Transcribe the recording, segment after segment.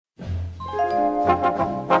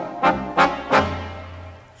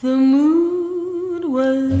The moon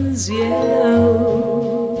was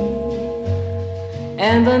yellow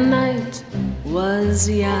and the night was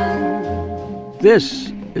young.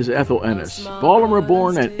 This is Ethel Ennis,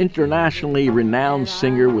 Baltimore-born and internationally renowned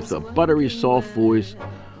singer with a buttery soft voice,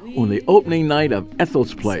 on the opening night of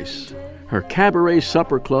Ethel's Place, her cabaret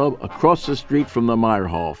supper club across the street from the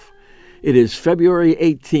Meyerhof. It is February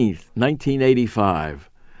 18th, 1985.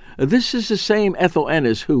 This is the same Ethel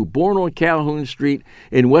Ennis who, born on Calhoun Street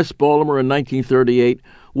in West Baltimore in 1938,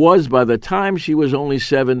 was, by the time she was only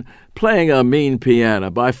 7, playing a mean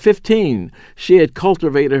piano. By 15, she had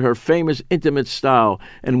cultivated her famous intimate style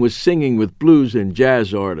and was singing with blues and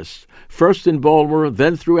jazz artists, first in Baltimore,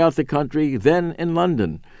 then throughout the country, then in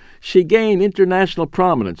London. She gained international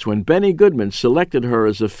prominence when Benny Goodman selected her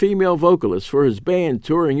as a female vocalist for his band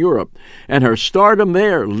touring Europe, and her stardom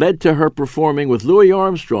there led to her performing with Louis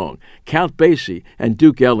Armstrong, Count Basie, and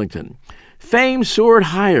Duke Ellington. Fame soared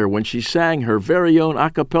higher when she sang her very own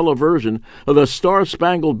a cappella version of the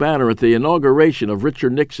Star-Spangled Banner at the inauguration of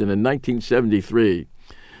Richard Nixon in 1973.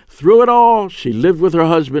 Through it all, she lived with her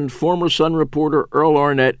husband, former Sun reporter Earl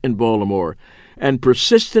Arnett, in Baltimore, and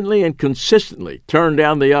persistently and consistently turned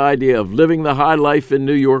down the idea of living the high life in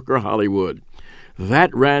New York or Hollywood.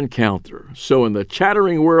 That ran counter. So in the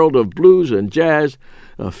chattering world of blues and jazz,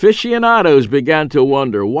 aficionados began to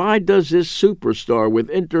wonder, why does this superstar with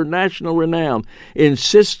international renown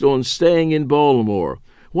insist on staying in Baltimore?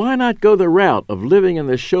 Why not go the route of living in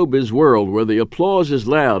the showbiz world where the applause is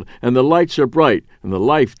loud and the lights are bright and the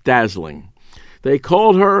life dazzling? They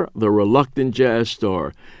called her the reluctant jazz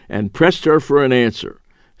star and pressed her for an answer.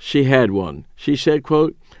 She had one. She said,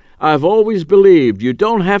 quote, "I've always believed you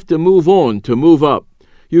don't have to move on to move up.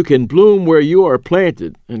 You can bloom where you are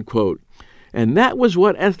planted," end quote. And that was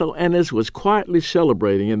what Ethel Ennis was quietly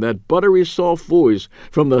celebrating in that buttery soft voice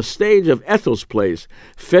from the stage of Ethel's Place,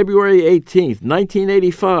 February 18th,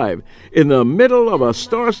 1985, in the middle of a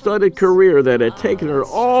star-studded career that had taken her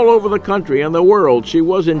all over the country and the world. She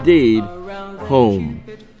was indeed home,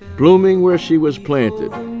 blooming where she was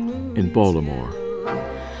planted, in Baltimore.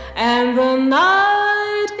 And the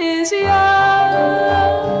night is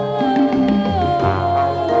young